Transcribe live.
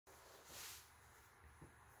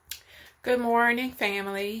Good morning,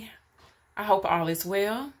 family. I hope all is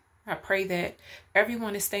well. I pray that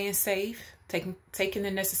everyone is staying safe, taking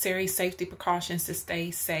the necessary safety precautions to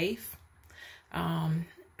stay safe. I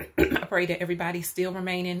pray that everybody's still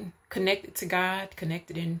remaining connected to God,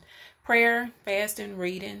 connected in prayer, fasting,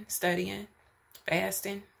 reading, studying,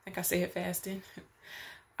 fasting. I think I said fasting.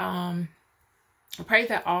 I pray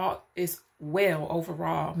that all is well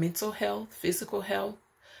overall, mental health, physical health,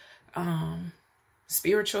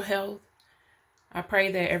 spiritual health. I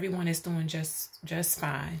pray that everyone is doing just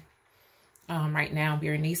fine right now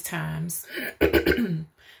during these times.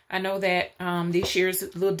 I know that this year is a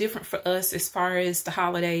little different for us as far as the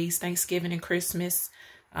holidays, Thanksgiving and Christmas.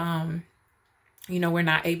 We're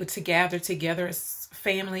not able to gather together as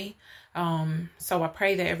family. So I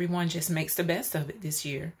pray that everyone just makes the best of it this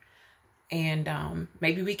year. And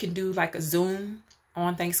maybe we can do like a Zoom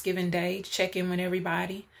on Thanksgiving Day to check in with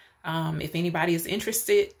everybody. If anybody is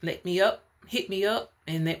interested, hit me up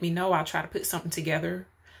and let me know. I'll try to put something together.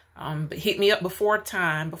 But hit me up before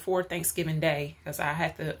Thanksgiving Day, because I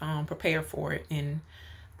have to prepare for it and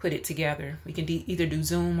put it together. We can either do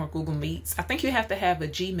Zoom or Google Meets. I think you have to have a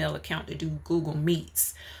Gmail account to do Google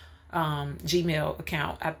Meets. Gmail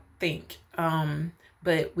account, I think.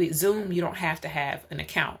 But with Zoom, you don't have to have an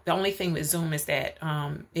account. The only thing with Zoom is that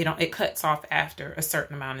it cuts off after a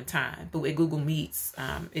certain amount of time. But with Google Meets,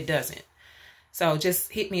 it doesn't. So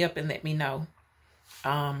just hit me up and let me know.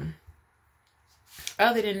 Other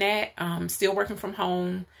than that, still working from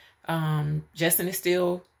home. Justin is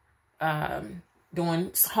still doing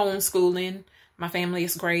homeschooling. My family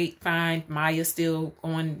is great, fine. Maya's still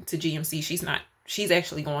going to GMC. She's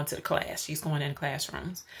actually going to the class. She's going in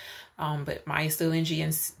classrooms. But Maya's still in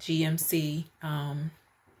GMC.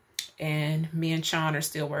 And me and Sean are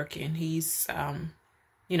still working. He's,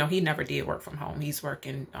 he never did work from home. He's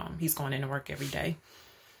working, he's going into work every day.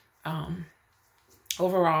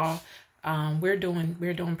 Overall, we're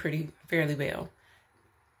doing fairly well.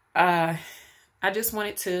 I just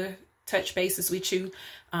wanted to touch bases with you,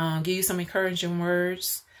 give you some encouraging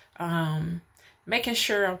words, making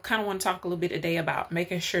sure, I kind of want to talk a little bit today about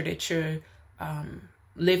making sure that you're,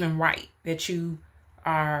 living right, that you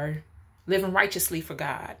are living righteously for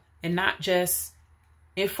God, and not just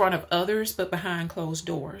in front of others, but behind closed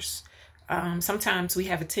doors. Sometimes we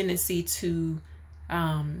have a tendency to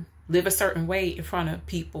live a certain way in front of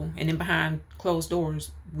people, and then behind closed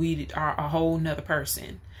doors, we are a whole nother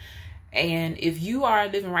person. And if you are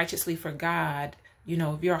living righteously for God,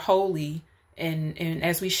 if you're holy and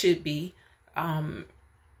as we should be,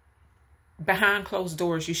 behind closed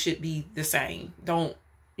doors, you should be the same.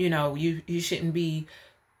 You shouldn't be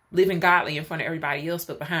living godly in front of everybody else,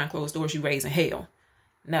 but behind closed doors, you raising hell.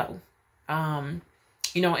 No. And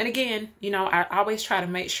again, I always try to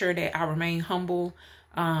make sure that I remain humble.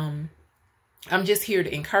 I'm just here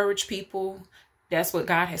to encourage people. That's what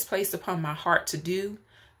God has placed upon my heart to do.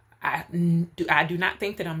 I do not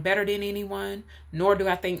think that I'm better than anyone, nor do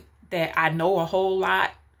I think that I know a whole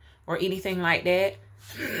lot or anything like that.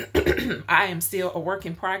 I am still a work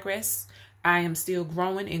in progress. I am still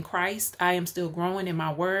growing in Christ. I am still growing in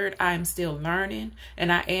my word. I am still learning,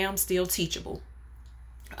 and I am still teachable.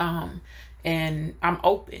 And I'm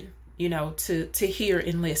open, to hear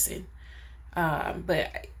and listen.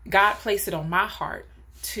 But God placed it on my heart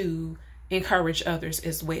to encourage others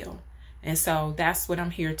as well. And so that's what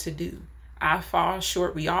I'm here to do. I fall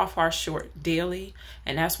short. We all fall short daily.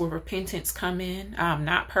 And that's where repentance come in. I'm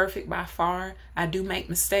not perfect by far. I do make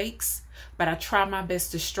mistakes, but I try my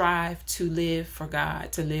best to strive to live for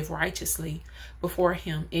God, to live righteously before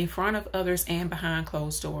him, in front of others and behind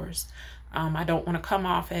closed doors. I don't want to come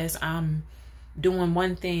off as I'm doing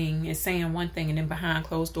one thing and saying one thing, and then behind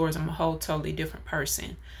closed doors, I'm a whole totally different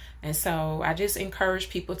person. And so I just encourage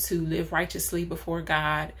people to live righteously before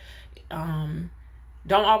God.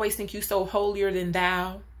 Don't always think you so holier than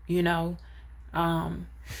thou,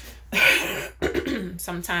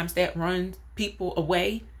 sometimes that runs people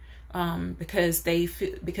away, because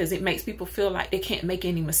it makes people feel like they can't make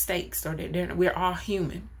any mistakes, or that we're all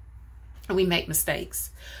human and we make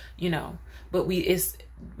mistakes, but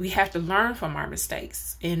we have to learn from our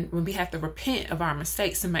mistakes, and when we have to repent of our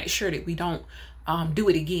mistakes and make sure that we don't do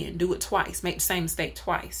it again, do it twice, make the same mistake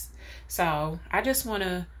twice. So I just want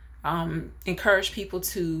to encourage people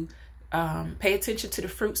to pay attention to the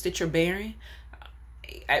fruits that you're bearing.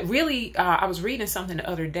 I was reading something the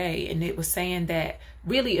other day, and it was saying that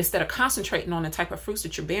really, instead of concentrating on the type of fruits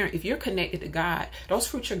that you're bearing, if you're connected to God, those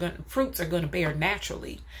fruits are going to bear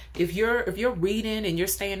naturally. If you're reading and you're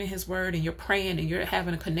staying in his word and you're praying and you're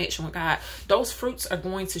having a connection with God, those fruits are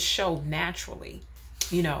going to show naturally.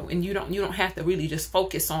 you know, and you don't have to really just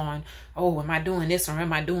focus on, oh, am I doing this or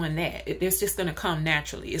am I doing that? It's just going to come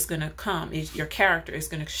naturally. It's going to come. Your character is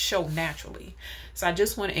going to show naturally. So I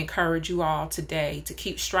just want to encourage you all today to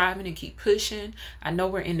keep striving and keep pushing. I know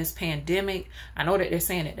we're in this pandemic. I know that they're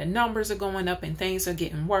saying that the numbers are going up and things are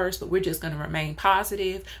getting worse, but we're just going to remain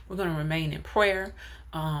positive. We're going to remain in prayer.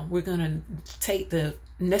 We're going to take the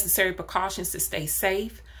necessary precautions to stay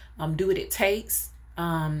safe. Do what it takes.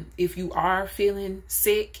 If you are feeling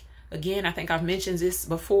sick, again, I think I've mentioned this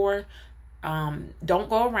before. Don't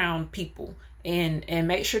go around people, and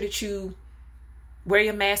make sure that you wear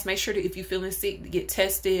your mask. Make sure that if you're feeling sick, get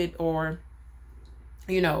tested, or,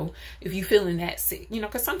 you know, if you're feeling that sick, you know,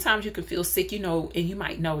 because sometimes you can feel sick, you know, and you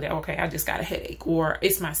might know that, okay, I just got a headache, or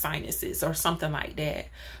it's my sinuses or something like that.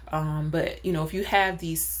 But, you know, if you have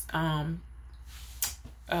these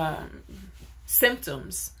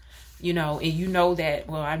symptoms, you know, and you know that,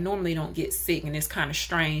 well, I normally don't get sick and it's kind of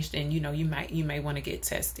strange, then, you know, you may want to get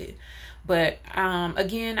tested. But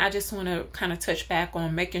again, I just want to kind of touch back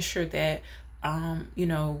on making sure that, you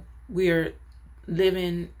know, we're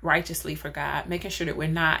living righteously for God, making sure that we're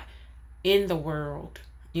not in the world.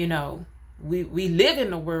 You know, we live in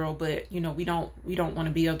the world, but, you know, we don't want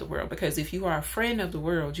to be of the world, because if you are a friend of the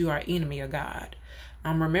world, you are enemy of God.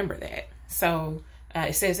 Remember that. So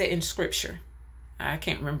it says that in scripture. I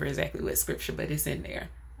can't remember exactly what scripture, but it's in there.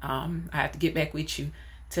 I have to get back with you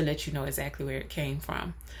to let you know exactly where it came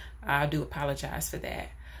from. I do apologize for that.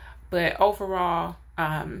 But overall,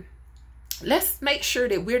 let's make sure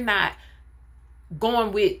that we're not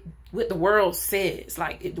going with what the world says.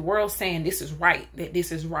 Like, if the world's saying this is right, that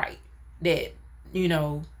this is right, that, you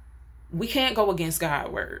know, we can't go against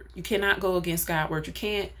God's word. You cannot go against God's word. You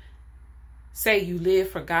can't say you live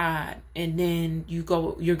for God and then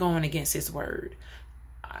you're going against his word.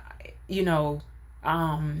 You know,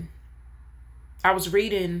 I was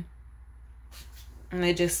reading and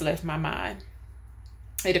it just left my mind.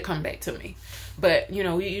 It'll come back to me. But, you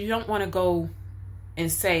know, you don't want to go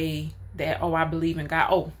and say that, oh, I believe in God.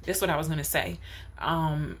 Oh, that's what I was going to say.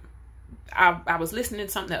 I was listening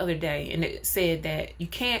to something the other day, and it said that you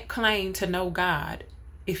can't claim to know God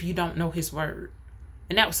if you don't know his word.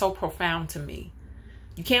 And that was so profound to me.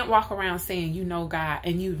 You can't walk around saying you know God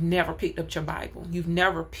and you've never picked up your Bible. You've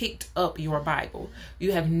never picked up your Bible.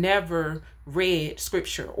 You have never read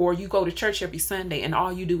scripture, or you go to church every Sunday and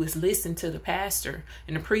all you do is listen to the pastor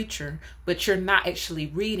and the preacher, but you're not actually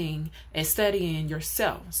reading and studying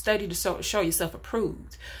yourself. Study to show yourself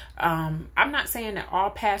approved. I'm not saying that all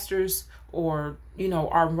pastors or, you know,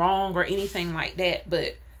 are wrong or anything like that,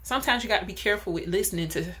 but sometimes you got to be careful with listening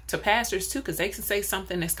to pastors too, because they can say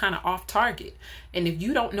something that's kind of off target. And if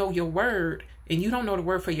you don't know your word and you don't know the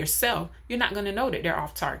word for yourself, you're not going to know that they're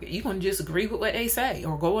off target. You're going to just agree with what they say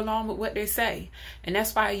or go along with what they say. And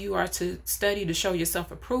that's why you are to study to show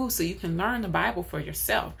yourself approved, so you can learn the Bible for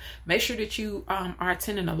yourself. Make sure that you are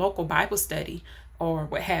attending a local Bible study or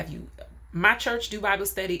what have you. My church do Bible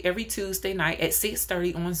study every Tuesday night at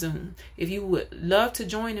 6:30 on Zoom. If you would love to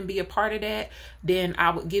join and be a part of that, then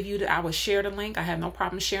I would share the link. I have no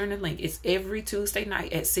problem sharing the link. It's every Tuesday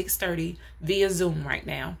night at 6:30 via Zoom right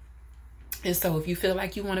now. And so if you feel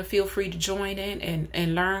like you want to, feel free to join in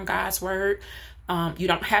and learn God's word. You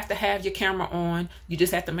don't have to have your camera on. You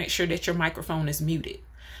just have to make sure that your microphone is muted.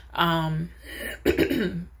 Other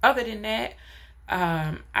than that,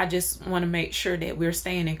 I just want to make sure that we're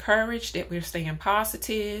staying encouraged, that we're staying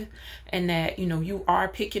positive, and that, you know, you are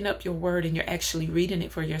picking up your word and you're actually reading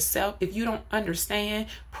it for yourself. If you don't understand,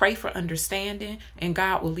 pray for understanding, and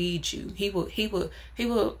God will lead you. He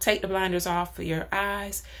will take the blinders off of your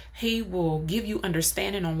eyes. He will give you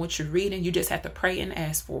understanding on what you're reading. You just have to pray and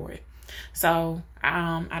ask for it. So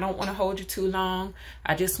I don't want to hold you too long.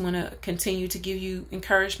 I just want to continue to give you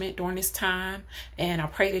encouragement during this time. And I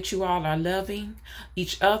pray that you all are loving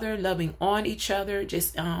each other, loving on each other,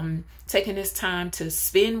 just taking this time to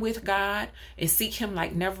spend with God and seek him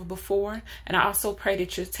like never before. And I also pray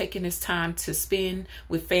that you're taking this time to spend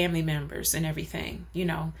with family members and everything, you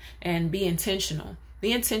know, and be intentional.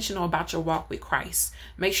 Be intentional about your walk with Christ.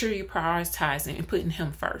 Make sure you're prioritizing and putting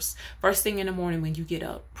him first. First thing in the morning when you get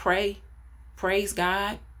up, pray, praise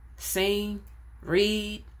God, sing,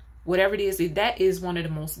 read, whatever it is. That is one of the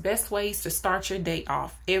most best ways to start your day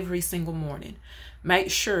off every single morning. Make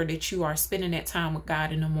sure that you are spending that time with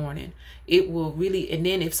God in the morning. It will really, and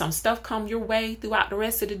then if some stuff come your way throughout the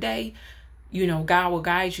rest of the day, you know, God will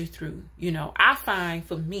guide you through. You know, I find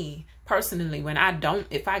for me personally,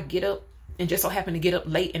 if I get up and just so happen to get up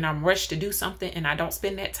late and I'm rushed to do something and I don't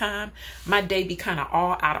spend that time, my day be kind of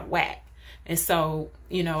all out of whack. And so,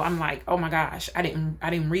 you know, I'm like, oh my gosh, I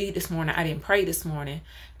didn't read this morning. I didn't pray this morning.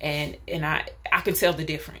 And I can tell the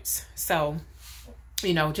difference. So,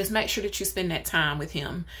 you know, just make sure that you spend that time with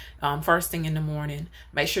him first thing in the morning.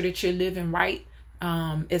 Make sure that you're living right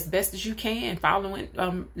as best as you can, following,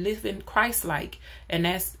 living Christ-like. And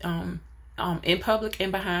that's in public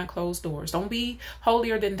and behind closed doors. Don't be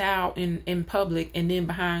holier than thou in public and then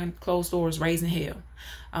behind closed doors raising hell.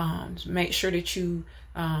 Make sure that you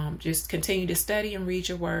just continue to study and read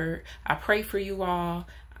your word. I pray for you all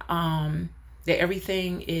that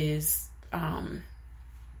everything is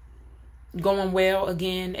going well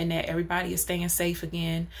again, and that everybody is staying safe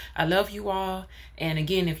again. I love you all. And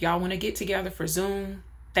again, if y'all want to get together for Zoom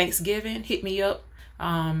Thanksgiving, hit me up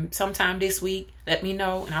sometime this week. Let me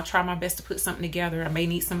know, and I'll try my best to put something together. I may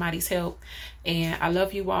need somebody's help. And I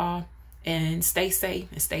love you all, and stay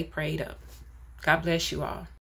safe and stay prayed up. God bless you all.